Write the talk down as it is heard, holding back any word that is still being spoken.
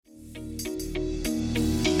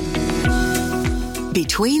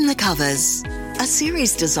Between the Covers, a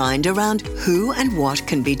series designed around who and what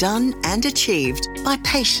can be done and achieved by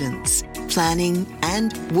patients, planning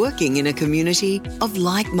and working in a community of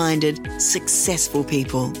like-minded, successful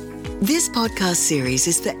people. This podcast series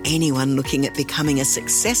is for anyone looking at becoming a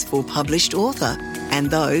successful published author and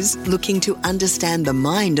those looking to understand the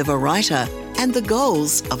mind of a writer and the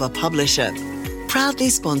goals of a publisher. Proudly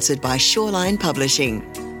sponsored by Shoreline Publishing.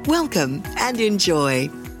 Welcome and enjoy.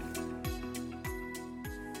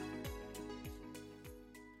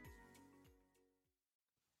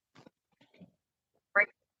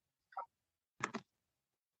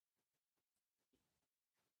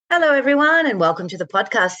 Hello, everyone, and welcome to the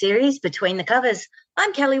podcast series Between the Covers.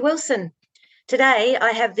 I'm Kelly Wilson. Today,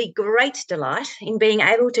 I have the great delight in being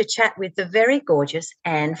able to chat with the very gorgeous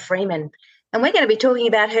Anne Freeman, and we're going to be talking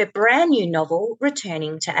about her brand new novel,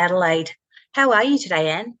 Returning to Adelaide. How are you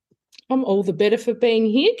today, Anne? I'm all the better for being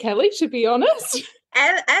here, Kelly, to be honest.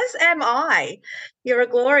 As am I. You're a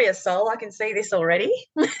glorious soul. I can see this already.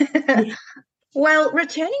 Well,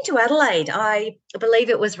 Returning to Adelaide, I believe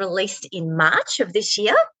it was released in March of this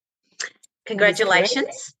year.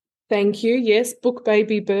 Congratulations. Thank you. Yes, book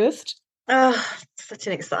baby birthed. Oh, such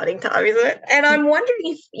an exciting time, isn't it? And I'm wondering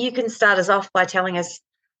if you can start us off by telling us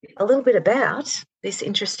a little bit about this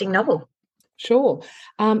interesting novel. Sure.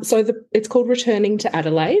 It's called Returning to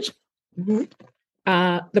Adelaide. Mm-hmm.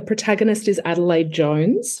 The protagonist is Adelaide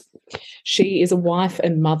Jones. She is a wife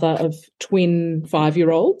and mother of twin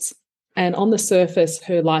 5-year-olds. And on the surface,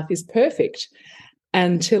 her life is perfect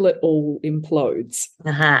until it all implodes.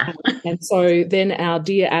 Uh-huh. And so then our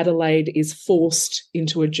dear Adelaide is forced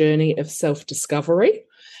into a journey of self-discovery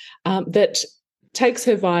that takes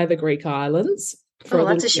her via the Greek islands.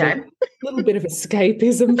 That's a shame. A little bit of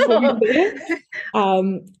escapism for you there.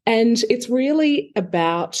 And it's really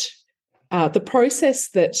about the process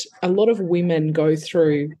that a lot of women go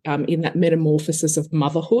through in that metamorphosis of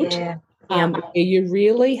motherhood. Yeah. Where you're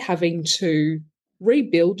really having to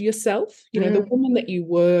rebuild yourself. You know, the woman that you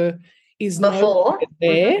were is no longer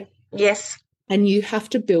there. Mm-hmm. Yes. And you have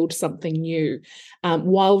to build something new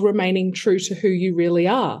while remaining true to who you really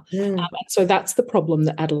are. So that's the problem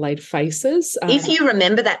that Adelaide faces. If you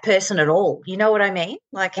remember that person at all, you know what I mean?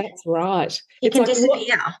 Like, that's right. It can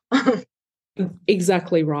disappear.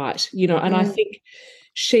 Exactly right. You know, and I think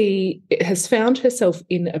she has found herself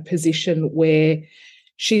in a position where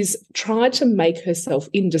she's tried to make herself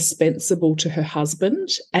indispensable to her husband,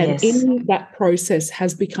 and in that process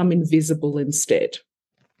has become invisible instead.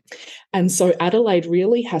 And so Adelaide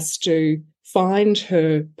really has to find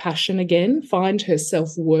her passion again, find her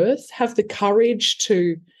self-worth, have the courage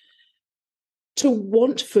to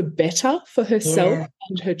want for better for herself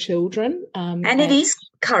and her children. And it is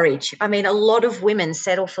courage. I mean, a lot of women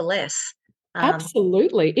settle for less.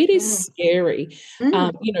 Absolutely. It is scary.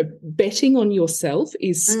 You know, betting on yourself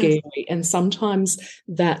is scary. And sometimes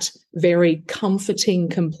that very comforting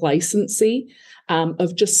complacency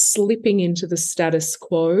of just slipping into the status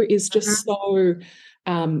quo is just so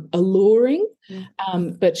alluring.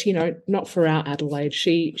 But, you know, not for our Adelaide.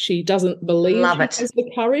 She doesn't believe she has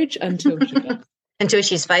the courage until she does. Until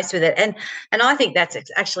she's faced with it. And I think that's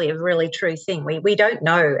actually a really true thing. We don't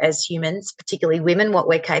know as humans, particularly women, what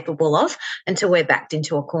we're capable of until we're backed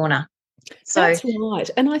into a corner. So that's right.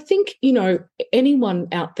 And I think, you know, anyone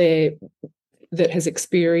out there that has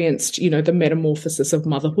experienced, you know, the metamorphosis of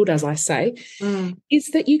motherhood, as I say,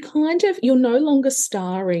 is that you're no longer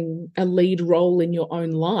starring a lead role in your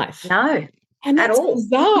own life. No, and that's at all.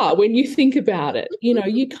 Bizarre when you think about it. You know,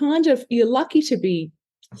 you're lucky to be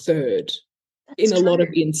third. In a lot of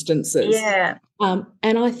instances. Yeah.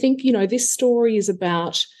 And I think, you know, this story is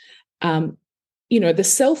about, you know, the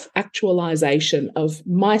self-actualization of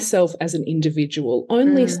myself as an individual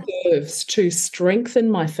only serves to strengthen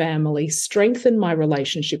my family, strengthen my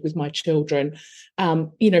relationship with my children,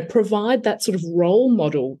 you know, provide that sort of role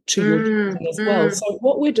model to your children as well. So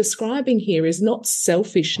what we're describing here is not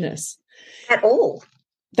selfishness. At all.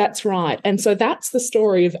 That's right. And so that's the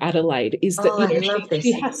story of Adelaide, is that you know,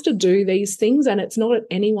 she has to do these things, and it's not at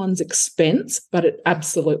anyone's expense, but it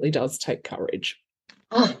absolutely does take courage.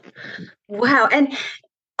 Oh, wow. And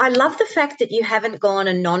I love the fact that you haven't gone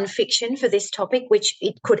a non-fiction for this topic, which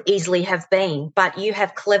it could easily have been, but you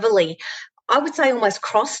have cleverly, I would say, almost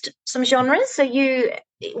crossed some genres. So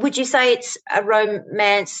would you say it's a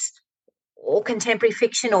romance or contemporary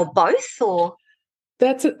fiction or both, or?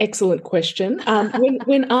 That's an excellent question.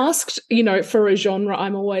 When asked, you know, for a genre,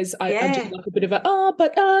 I'm always I do like a bit of a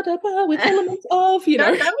with elements of, you know.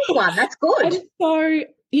 No, that was one. That's good. And so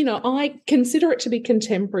I consider it to be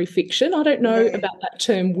contemporary fiction. I don't know about that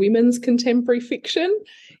term, women's contemporary fiction.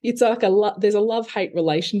 It's like there's a love-hate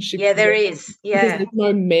relationship. Yeah, there is. Yeah. Because there's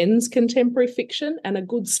no men's contemporary fiction, and a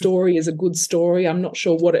good story is a good story. I'm not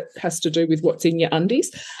sure what it has to do with what's in your undies.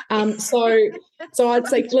 So I'd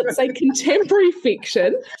say, let's say contemporary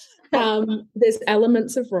fiction. There's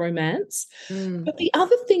elements of romance. But the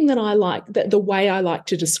other thing that I like, that the way I like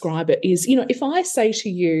to describe it is, if I say to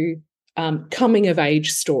you, coming of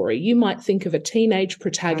age story, you might think of a teenage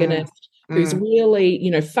protagonist who's really,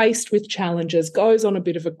 faced with challenges, goes on a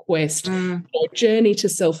bit of a quest, a journey to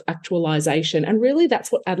self-actualization. And really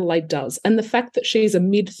that's what Adelaide does. And the fact that she's a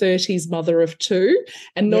mid-30s mother of two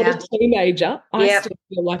and not a teenager, I still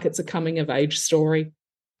feel like it's a coming of age story.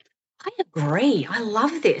 I agree. I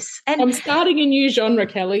love this. And I'm starting a new genre,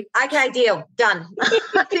 Kelly. Okay, deal. Done.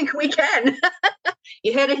 I think we can.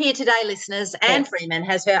 You heard it here today, listeners. Anne Freeman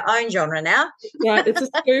has her own genre now. Right, it's a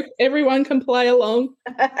scoop. Everyone can play along.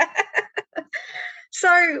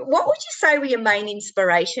 So what would you say were your main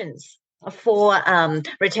inspirations for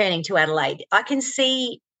returning to Adelaide? I can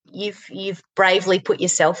see you've bravely put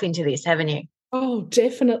yourself into this, haven't you? Oh,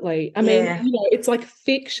 definitely. I mean, it's like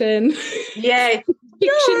fiction. Yeah.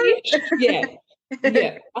 Fiction-ish. Yeah.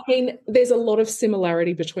 I mean, there's a lot of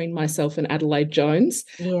similarity between myself and Adelaide Jones.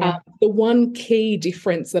 Yeah. The one key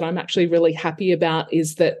difference that I'm actually really happy about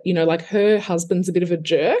is that, like her husband's a bit of a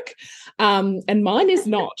jerk, and mine is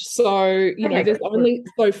not. So, there's only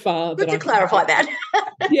so far that I can clarify that.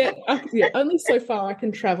 only so far I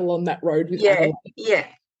can travel on that road with Adelaide. Yeah.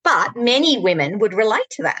 But many women would relate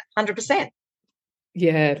to that, 100%.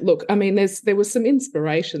 Yeah, look, I mean, there was some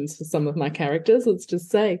inspirations for some of my characters, let's just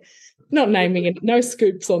say. Not naming it, no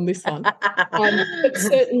scoops on this one. But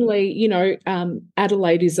certainly,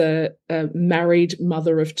 Adelaide is a married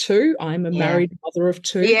mother of two. I'm a married mother of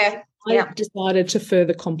two. Yeah. I decided to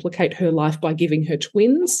further complicate her life by giving her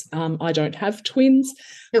twins. I don't have twins.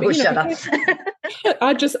 Shut up.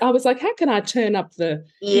 I was like, how can I turn up the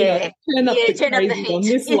crazy on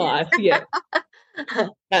this life? Yeah.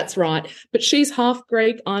 That's right. But she's half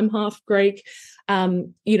Greek, I'm half Greek.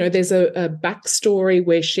 There's a backstory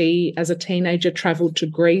where she, as a teenager, travelled to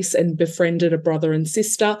Greece and befriended a brother and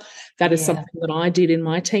sister. That is something that I did in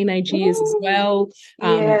my teenage years as well.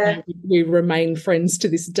 We remain friends to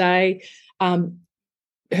this day.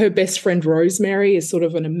 Her best friend Rosemary is sort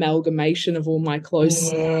of an amalgamation of all my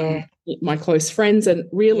close friends, and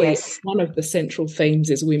really one of the central themes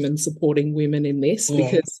is women supporting women in this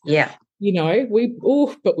because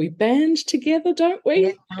we band together, don't we?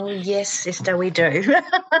 Yeah. Oh, yes, sister, we do.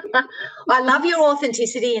 I love your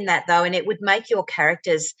authenticity in that, though, and it would make your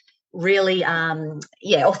characters really,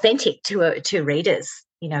 authentic to readers,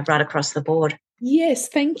 right across the board. Yes,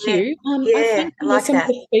 thank you. I think some of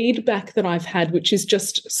the feedback that I've had, which is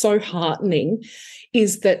just so heartening,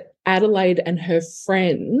 is that Adelaide and her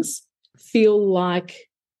friends feel like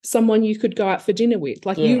someone you could go out for dinner with.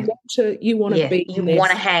 Like you want to be in their want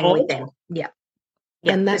to hang with them. Yeah.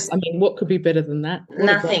 And that's, I mean, what could be better than that?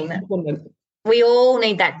 Nothing. We all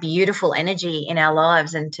need that beautiful energy in our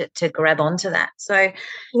lives and to grab onto that. So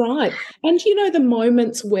right. And the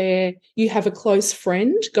moments where you have a close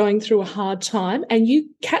friend going through a hard time and you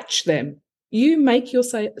catch them, you make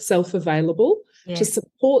yourself available to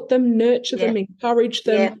support them, nurture them, encourage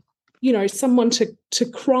them. Someone to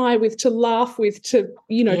cry with, to laugh with, to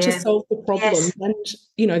solve the problem.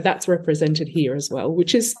 And, that's represented here as well,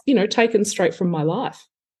 which is, taken straight from my life.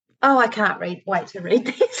 Oh, I can't wait to read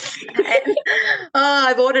this. And,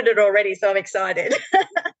 I've ordered it already, so I'm excited.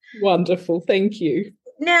 Wonderful. Thank you.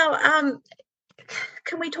 Now,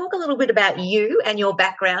 can we talk a little bit about you and your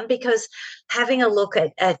background? Because having a look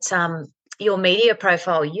at your media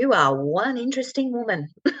profile, you are one interesting woman.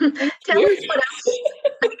 Tell us what else.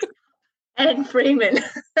 Anne Freeman.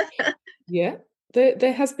 Yeah,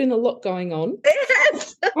 there has been a lot going on. It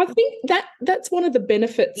has. I think that's one of the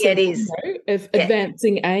benefits of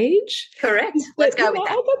advancing age. Correct. Let's go with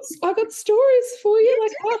that. I got stories for you.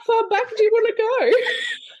 Like, how far back do you want to go?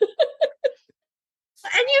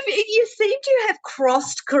 And you seem to have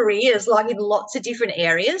crossed careers, like in lots of different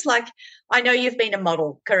areas. Like, I know you've been a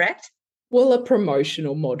model, correct? Well, a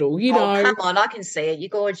promotional model, come on, I can see it. You're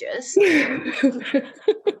gorgeous.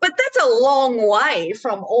 But that's a long way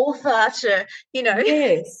from author to,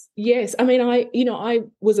 Yes. I mean, I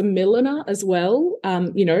was a milliner as well,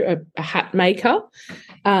 a hat maker,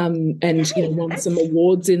 and, won some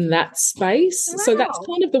awards in that space. Wow. So that's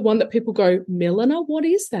kind of the one that people go, milliner, what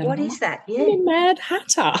is that? What is that? Yeah. I'm a mad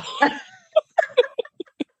hatter.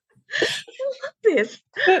 I love this.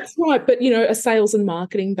 That's right. But, a sales and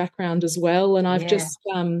marketing background as well. And I've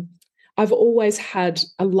I've always had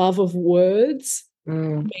a love of words. I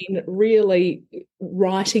mean, really,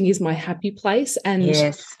 writing is my happy place, and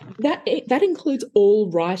that includes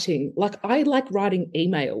all writing. Like, I like writing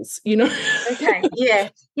emails, Okay, yeah,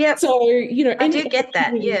 yeah. So, I do get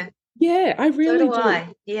that, yeah. Yeah, I really do. I.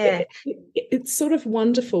 Yeah. It's sort of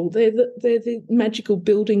wonderful. They're the magical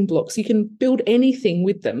building blocks. You can build anything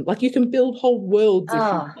with them. Like, you can build whole worlds.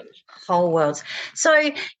 Whole worlds.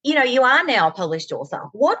 So, you are now a published author.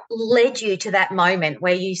 What led you to that moment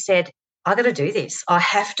where you said, I got to do this. I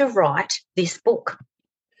have to write this book?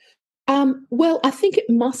 Well, I think it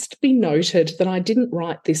must be noted that I didn't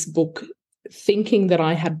write this book thinking that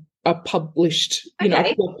I had a published,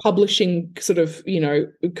 a publishing sort of,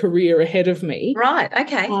 career ahead of me. Right.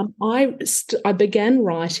 Okay. I began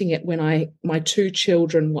writing it when my two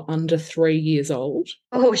children were under 3 years old.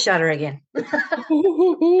 Oh, shudder again. Been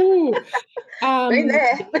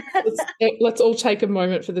there. let's all take a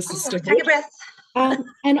moment for the sisterhood. Take a breath.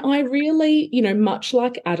 And I really, much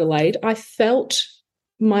like Adelaide, I felt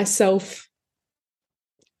myself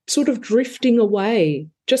sort of drifting away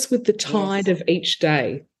just with the tide of each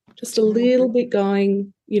day, just a little bit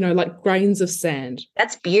going, like grains of sand.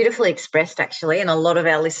 That's beautifully expressed, actually, and a lot of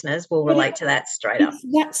our listeners will relate to that straight up.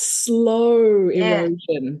 That slow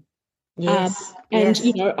erosion. Yes. And,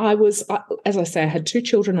 I was, as I say, I had two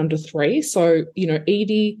children under 3. So,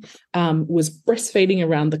 Edie was breastfeeding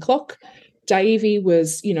around the clock. Davey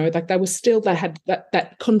was, they had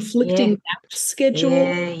that conflicting nap schedule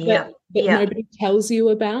that nobody tells you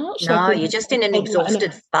about. No, you're just in an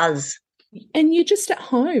exhausted fuzz. And you're just at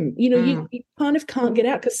home, you kind of can't get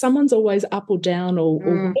out because someone's always up or down or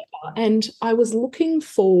whatever. And I was looking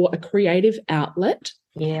for a creative outlet,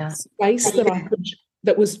 space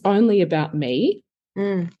that was only about me.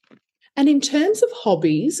 And in terms of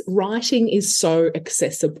hobbies, writing is so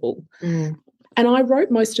accessible. And I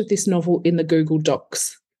wrote most of this novel in the Google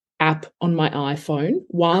Docs app on my iPhone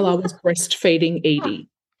while I was breastfeeding Edie.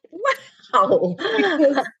 Wow.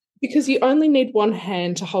 Because you only need one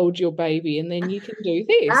hand to hold your baby and then you can do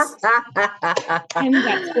this. And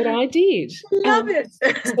that's what I did. Love it.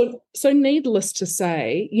 So needless to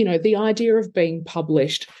say, the idea of being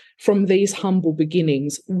published from these humble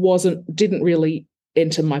beginnings didn't really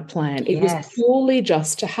enter my plan. It was purely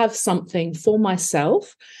just to have something for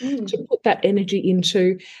myself to put that energy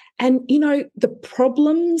into. And, the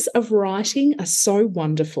problems of writing are so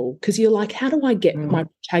wonderful because you're like, how do I get my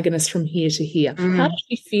protagonist from here to here? How does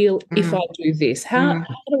she feel if I do this? How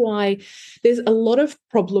do there's a lot of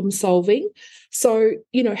problem solving. So,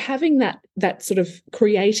 having that sort of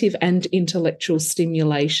creative and intellectual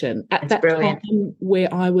stimulation at that time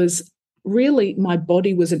where I was really, my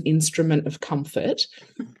body was an instrument of comfort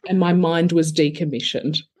and my mind was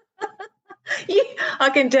decommissioned.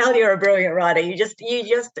 I can tell you're a brilliant writer. You just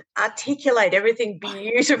articulate everything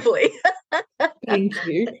beautifully. Thank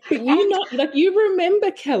you. But you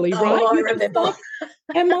remember, Kelly, right? I remember.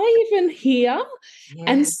 Am I even here? Yeah.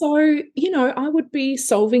 And so, I would be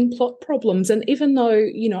solving plot problems. And even though,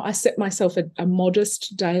 I set myself a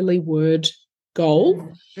modest daily word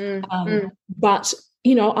goal, but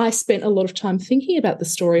I spent a lot of time thinking about the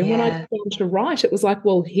story. And when I began to write, it was like,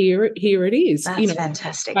 well, here it is. That's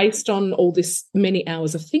fantastic. Based on all this many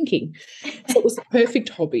hours of thinking. So it was the perfect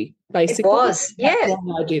hobby, basically. It was, That's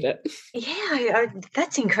why I did it. Yeah,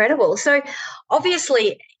 that's incredible. So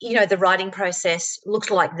obviously, the writing process looked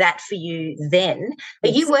like that for you then. Are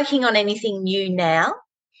you working on anything new now?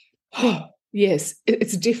 Oh, yes,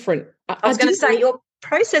 it's different. I was going to say your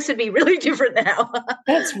process would be really different now.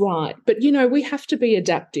 That's right. But, we have to be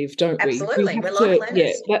adaptive, don't we? Absolutely. We're life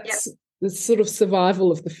learners. Yeah, that's the sort of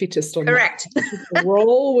survival of the fittest on Correct. that.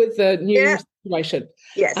 Roll with the new situation.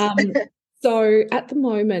 Yes. So at the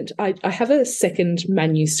moment, I have a second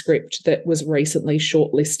manuscript that was recently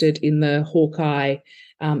shortlisted in the Hawkeye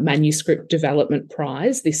Manuscript Development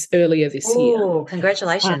Prize earlier this year. Oh,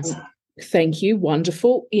 congratulations. Thank you.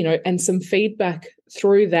 Wonderful. And some feedback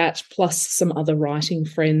through that, plus some other writing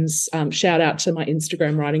friends. Shout out to my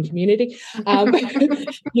Instagram writing community. I'm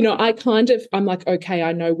like, okay,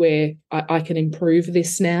 I know where I can improve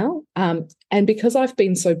this now. And because I've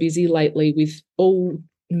been so busy lately with all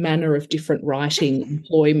manner of different writing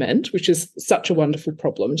employment, which is such a wonderful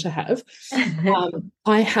problem to have,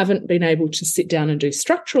 I haven't been able to sit down and do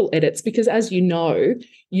structural edits because, as you know,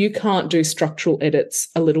 you can't do structural edits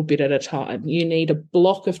a little bit at a time. You need a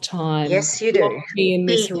block of time. Yes, you do. Lock me in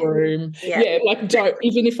this room. Yeah, don't,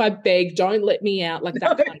 even if I beg, don't let me out, like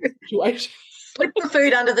that kind of situation. slip the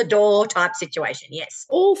food under the door type situation. Yes.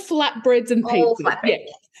 All flatbreads and pizzas. All flatbread.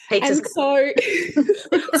 Yeah. Pizzas.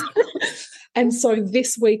 And so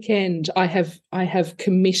this weekend I have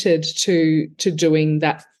committed to doing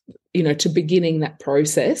that, to beginning that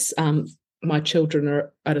process. My children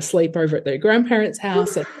are at a sleepover at their grandparents'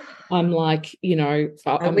 house, and I'm like, I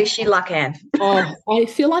wish you luck, Anne. I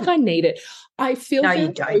feel like I need it. I feel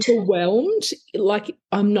very overwhelmed, like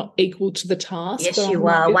I'm not equal to the task. Yes, you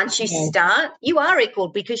are. Once you start, you are equal,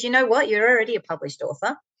 because you know what? You're already a published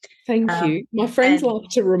author. Thank you. My friends like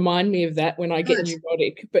to remind me of that when I get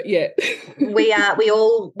neurotic, but yeah. we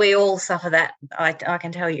all suffer that. I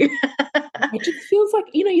can tell you. It just feels like,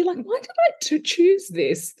 you're like, why did I choose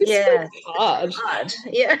this? This feels hard.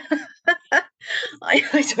 Yeah.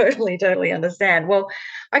 I totally understand. Well,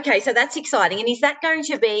 okay, so that's exciting. And is that going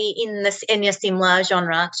to be in your similar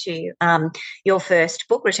genre to your first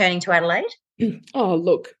book, Returning to Adelaide? Oh,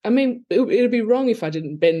 look, I mean, it would be wrong if I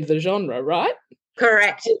didn't bend the genre, right?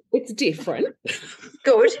 Correct. It's different.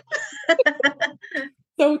 Good.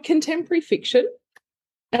 So contemporary fiction,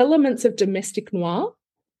 elements of domestic noir,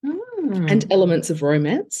 and elements of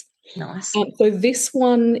romance. Nice. So this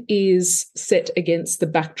one is set against the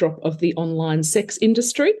backdrop of the online sex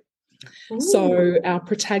industry. Ooh. So our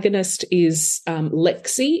protagonist is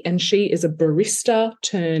Lexi, and she is a barista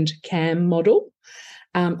turned cam model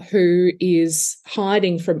who is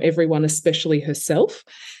hiding from everyone, especially herself,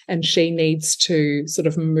 and she needs to sort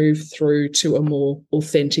of move through to a more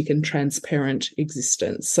authentic and transparent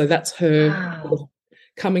existence. So that's her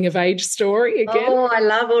coming of age story again. Oh, I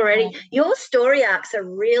love already. Your story arcs are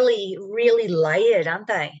really, really layered, aren't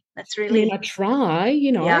they? That's really. I try,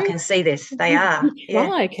 Yeah, I can see this. They are.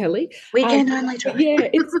 Try, Kelly. We can only try. Yeah,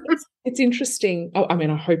 it's interesting. Oh, I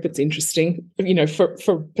mean, I hope it's interesting,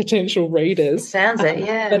 for potential readers. Sounds it,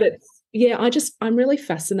 yeah. But I'm really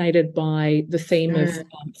fascinated by the theme of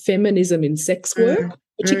feminism in sex work,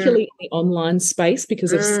 particularly in the online space,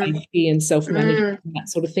 because of safety and self-management and that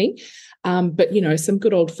sort of thing. But, some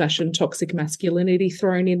good old-fashioned toxic masculinity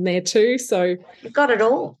thrown in there too. So you've got it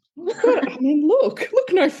all.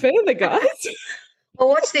 Look no further, guys. Well,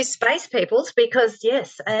 watch this space, peoples, because,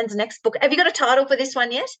 yes, Anne's next book. Have you got a title for this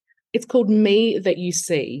one yet? It's called Me That You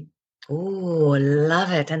See. Oh,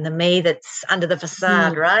 love it. And the me that's under the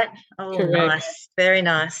facade, right? Oh, correct. Nice. Very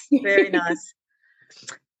nice. Very nice.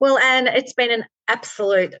 Well, Anne, it's been an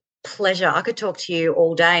absolute pleasure. I could talk to you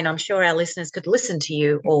all day, and I'm sure our listeners could listen to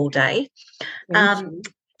you all day.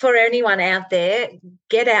 For anyone out there,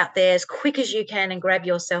 get out there as quick as you can and grab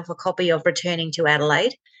yourself a copy of Returning to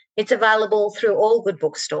Adelaide. It's available through all good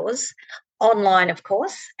bookstores, online, of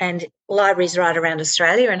course, and libraries right around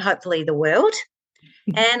Australia and hopefully the world.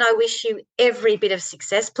 And I wish you every bit of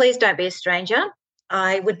success. Please don't be a stranger.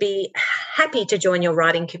 I would be happy to join your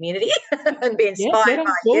writing community and be inspired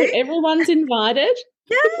by you. Everyone's invited.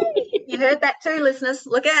 Yay! You heard that too, listeners.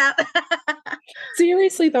 Look out.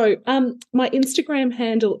 Seriously, though, my Instagram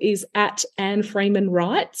handle is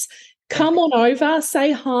 @AnneFreemanWrites. Come on over,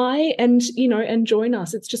 say hi, and join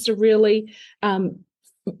us. It's just a really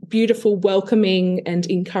beautiful, welcoming, and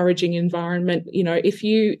encouraging environment. If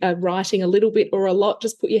you are writing a little bit or a lot,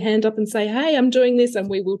 just put your hand up and say, "Hey, I'm doing this," and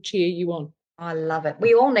we will cheer you on. I love it.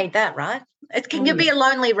 We all need that, right? It can be a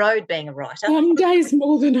lonely road being a writer. Some days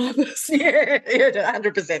more than others. Yeah,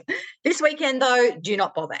 100%. This weekend, though, do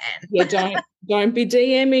not bother, Anne. Yeah, don't be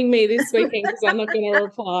DMing me this weekend, because I'm not going to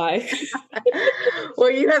reply.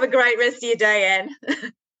 Well, you have a great rest of your day, Anne.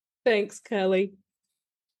 Thanks, Kelly.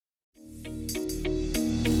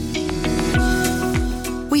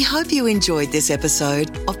 We hope you enjoyed this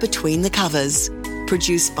episode of Between the Covers,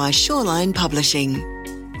 produced by Shoreline Publishing.